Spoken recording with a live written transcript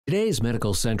Today's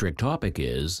medical-centric topic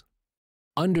is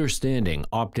understanding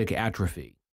optic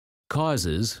atrophy,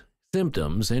 causes,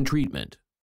 symptoms, and treatment.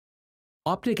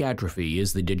 Optic atrophy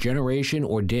is the degeneration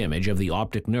or damage of the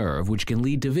optic nerve which can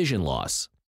lead to vision loss.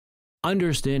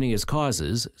 Understanding its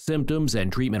causes, symptoms,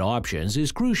 and treatment options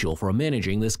is crucial for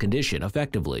managing this condition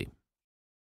effectively.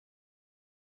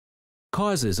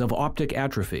 Causes of optic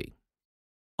atrophy.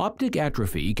 Optic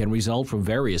atrophy can result from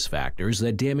various factors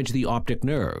that damage the optic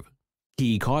nerve.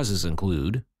 Key causes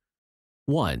include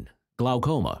 1.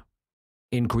 Glaucoma,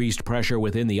 increased pressure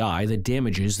within the eye that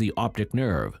damages the optic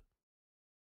nerve.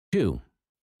 2.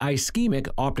 Ischemic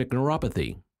optic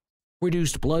neuropathy,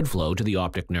 reduced blood flow to the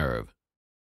optic nerve.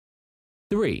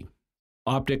 3.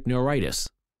 Optic neuritis,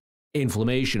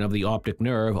 inflammation of the optic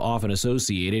nerve often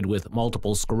associated with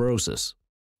multiple sclerosis.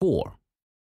 4.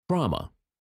 Trauma,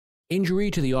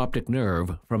 injury to the optic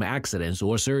nerve from accidents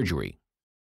or surgery.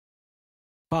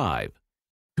 5.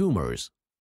 Tumors,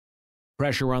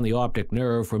 pressure on the optic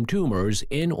nerve from tumors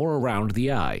in or around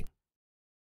the eye.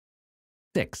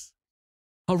 6.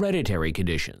 Hereditary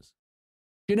conditions,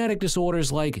 genetic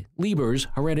disorders like Leber's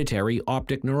hereditary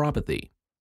optic neuropathy.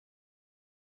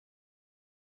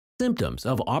 Symptoms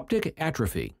of optic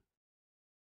atrophy.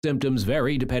 Symptoms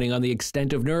vary depending on the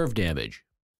extent of nerve damage.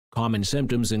 Common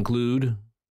symptoms include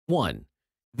 1.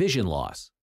 Vision loss,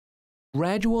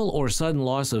 gradual or sudden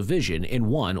loss of vision in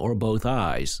one or both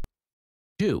eyes.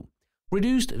 2.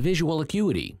 Reduced visual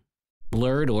acuity,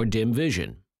 blurred or dim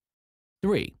vision.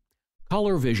 3.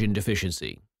 Color vision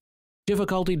deficiency,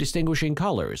 difficulty distinguishing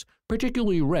colors,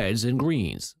 particularly reds and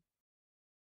greens.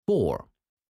 4.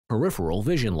 Peripheral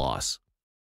vision loss,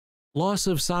 loss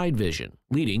of side vision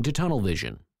leading to tunnel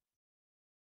vision.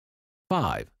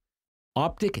 5.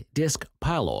 Optic disc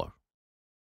pallor,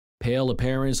 pale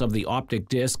appearance of the optic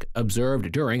disc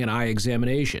observed during an eye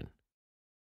examination.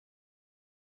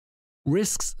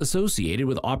 Risks associated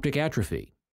with optic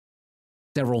atrophy.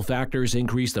 Several factors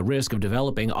increase the risk of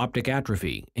developing optic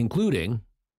atrophy, including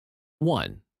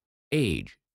 1.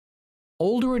 Age.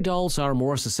 Older adults are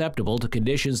more susceptible to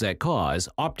conditions that cause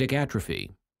optic atrophy.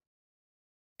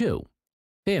 2.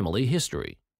 Family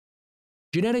history,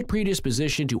 genetic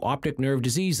predisposition to optic nerve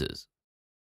diseases.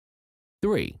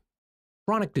 3.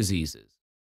 Chronic diseases,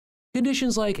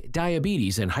 conditions like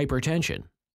diabetes and hypertension.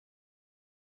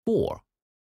 4.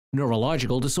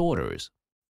 Neurological disorders,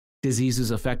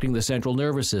 diseases affecting the central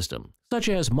nervous system, such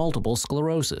as multiple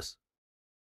sclerosis.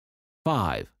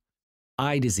 5.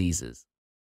 Eye diseases,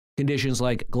 conditions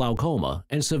like glaucoma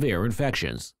and severe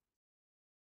infections.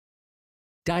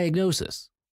 Diagnosis.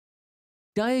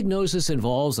 Diagnosis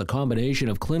involves a combination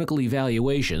of clinical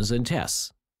evaluations and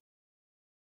tests.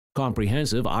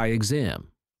 Comprehensive eye exam,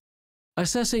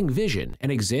 assessing vision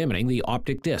and examining the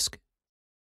optic disc.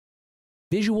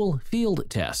 Visual field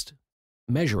test,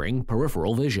 measuring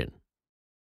peripheral vision.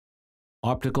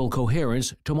 Optical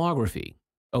coherence tomography,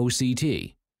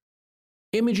 OCT,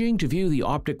 imaging to view the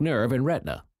optic nerve and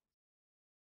retina.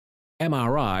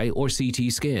 MRI or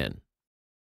CT scan,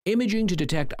 imaging to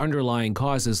detect underlying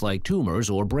causes like tumors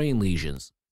or brain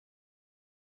lesions.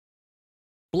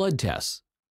 Blood tests,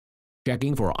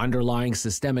 checking for underlying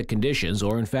systemic conditions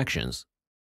or infections.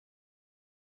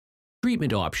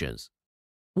 Treatment options.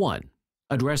 1.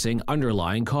 Addressing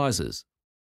underlying causes,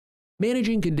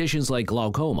 managing conditions like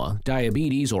glaucoma,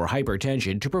 diabetes, or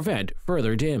hypertension to prevent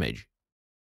further damage.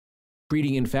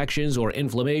 Treating infections or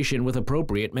inflammation with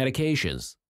appropriate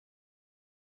medications.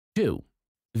 2.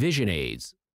 Vision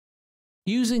aids,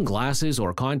 using glasses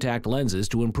or contact lenses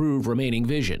to improve remaining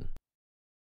vision.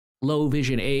 Low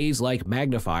vision aids like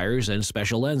magnifiers and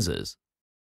special lenses.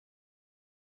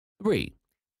 3.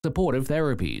 Supportive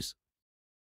therapies,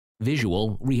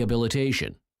 visual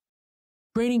rehabilitation,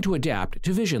 training to adapt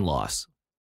to vision loss.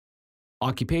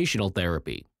 Occupational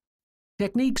therapy,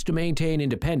 techniques to maintain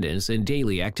independence in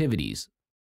daily activities.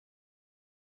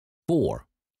 4.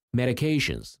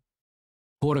 Medications,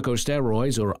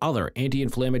 corticosteroids or other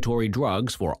anti-inflammatory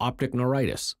drugs for optic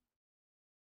neuritis.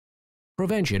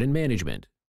 Prevention and management,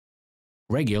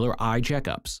 regular eye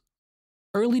checkups,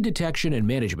 early detection and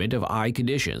management of eye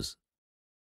conditions.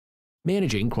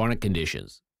 Managing chronic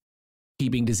conditions,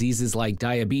 keeping diseases like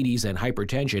diabetes and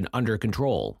hypertension under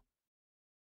control.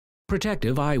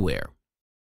 Protective eyewear,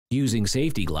 using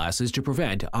safety glasses to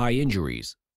prevent eye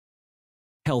injuries.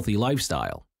 Healthy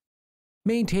lifestyle,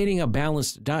 maintaining a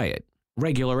balanced diet,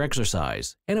 regular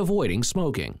exercise, and avoiding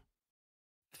smoking.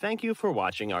 Thank you for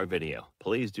watching our video.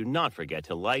 Please do not forget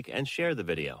to like and share the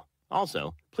video.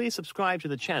 Also, please subscribe to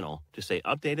the channel to stay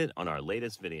updated on our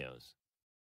latest videos.